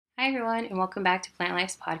Hi, everyone, and welcome back to Plant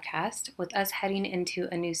Life's podcast. With us heading into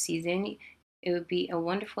a new season, it would be a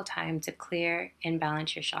wonderful time to clear and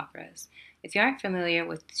balance your chakras. If you aren't familiar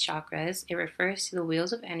with chakras, it refers to the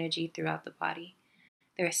wheels of energy throughout the body.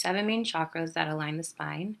 There are 7 main chakras that align the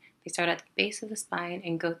spine. They start at the base of the spine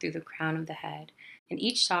and go through the crown of the head. And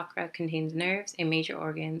each chakra contains nerves and major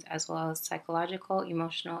organs, as well as psychological,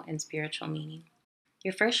 emotional, and spiritual meaning.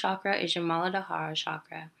 Your first chakra is your Muladhara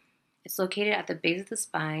chakra. It's located at the base of the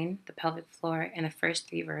spine, the pelvic floor, and the first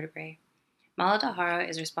 3 vertebrae. Muladhara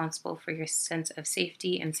is responsible for your sense of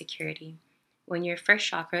safety and security. When your first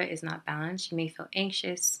chakra is not balanced, you may feel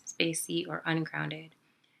anxious, spacey, or ungrounded.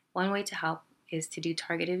 One way to help is to do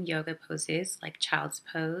targeted yoga poses like child's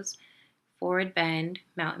pose, forward bend,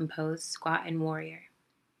 mountain pose, squat, and warrior.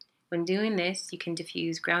 When doing this, you can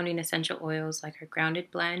diffuse grounding essential oils like our grounded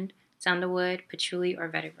blend, sandalwood, patchouli, or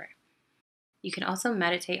vetiver. You can also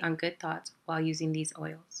meditate on good thoughts while using these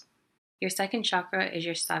oils. Your second chakra is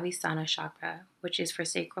your Svadhisthana chakra, which is for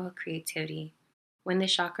sacral creativity. When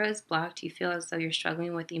this chakra is blocked, you feel as though you're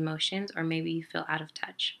struggling with emotions or maybe you feel out of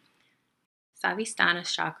touch. Svadhisthana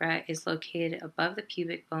chakra is located above the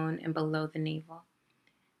pubic bone and below the navel.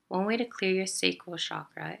 One way to clear your sacral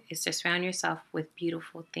chakra is to surround yourself with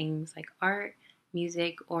beautiful things like art,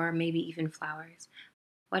 music, or maybe even flowers.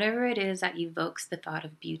 Whatever it is that evokes the thought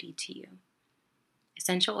of beauty to you.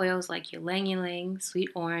 Essential oils like ylang ylang, sweet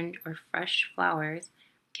orange, or fresh flowers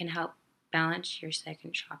can help balance your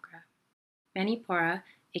second chakra. Manipura,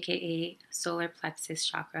 aka solar plexus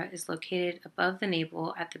chakra, is located above the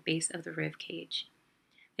navel at the base of the rib cage.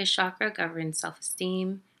 This chakra governs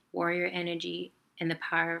self-esteem, warrior energy, and the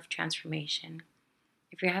power of transformation.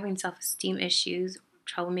 If you're having self-esteem issues,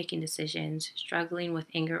 trouble making decisions, struggling with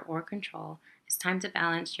anger or control, it's time to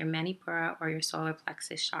balance your Manipura or your solar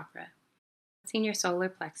plexus chakra. Balancing your solar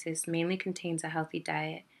plexus mainly contains a healthy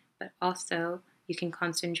diet, but also you can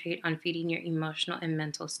concentrate on feeding your emotional and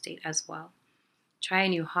mental state as well. Try a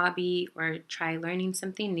new hobby or try learning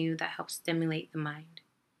something new that helps stimulate the mind.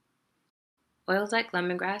 Oils like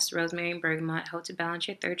lemongrass, rosemary, and bergamot help to balance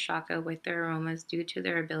your third chakra with their aromas due to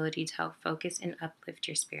their ability to help focus and uplift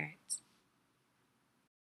your spirits.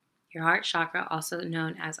 Your heart chakra, also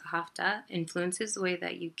known as Ahafta, influences the way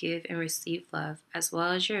that you give and receive love, as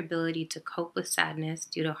well as your ability to cope with sadness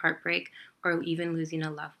due to heartbreak or even losing a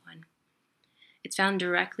loved one. It's found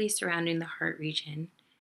directly surrounding the heart region.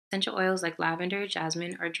 Essential oils like lavender,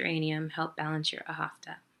 jasmine, or geranium help balance your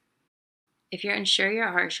Ahafta. If you're unsure your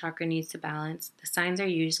heart chakra needs to balance, the signs are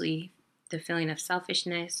usually the feeling of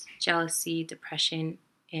selfishness, jealousy, depression,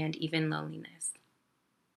 and even loneliness.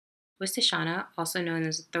 Visthana, also known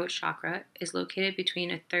as the throat chakra, is located between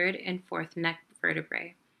a 3rd and 4th neck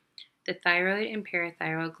vertebrae. The thyroid and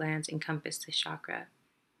parathyroid glands encompass this chakra.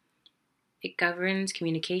 It governs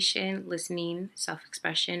communication, listening,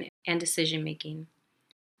 self-expression, and decision-making.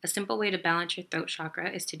 A simple way to balance your throat chakra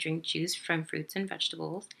is to drink juice from fruits and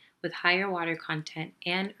vegetables with higher water content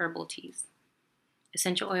and herbal teas.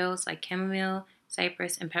 Essential oils like chamomile,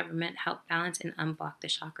 cypress, and peppermint help balance and unblock the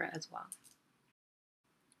chakra as well.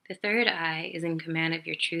 The third eye is in command of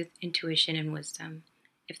your truth, intuition, and wisdom.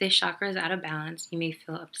 If this chakra is out of balance, you may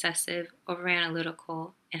feel obsessive,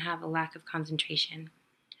 overanalytical, and have a lack of concentration.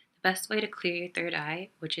 The best way to clear your third eye,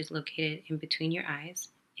 which is located in between your eyes,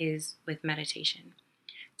 is with meditation.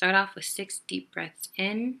 Start off with 6 deep breaths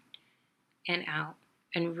in and out,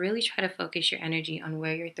 and really try to focus your energy on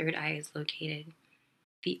where your third eye is located.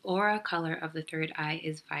 The aura color of the third eye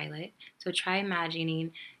is violet, so try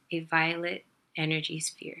imagining a violet energy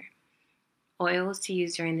sphere. Oils to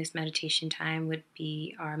use during this meditation time would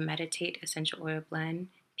be our Meditate Essential Oil Blend,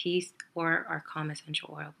 Peace, or our Calm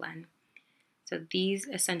Essential Oil Blend. So these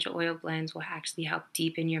essential oil blends will actually help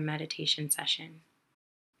deepen your meditation session.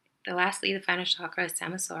 Lastly, the final chakra is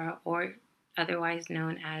Samasara, or otherwise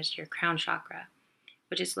known as your crown chakra,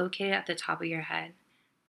 which is located at the top of your head.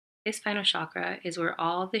 This final chakra is where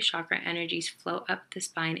all the chakra energies flow up the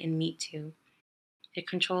spine and meet to. It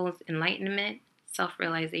controls enlightenment,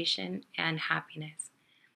 self-realization, and happiness.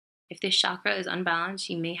 If this chakra is unbalanced,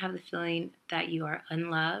 you may have the feeling that you are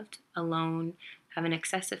unloved, alone, have an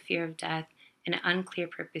excessive fear of death, and an unclear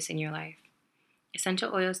purpose in your life.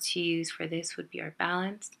 Essential oils to use for this would be our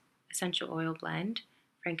Balanced Essential Oil Blend,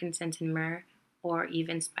 frankincense and myrrh, or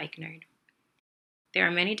even spikenard. There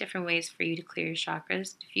are many different ways for you to clear your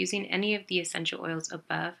chakras. Diffusing any of the essential oils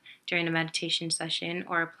above during a meditation session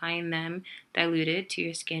or applying them diluted to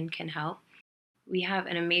your skin can help. We have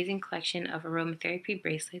an amazing collection of aromatherapy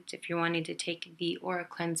bracelets if you're wanting to take the aura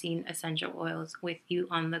cleansing essential oils with you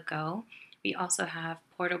on the go. We also have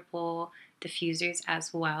portable diffusers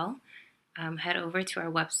as well. head over to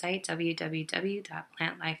our website,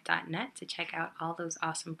 www.plantlife.net, to check out all those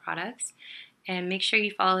awesome products. And make sure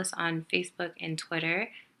you follow us on Facebook and Twitter.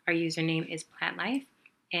 Our username is PlantLife,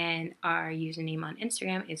 and our username on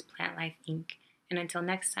Instagram is PlantLifeInc. And until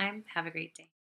next time, have a great day.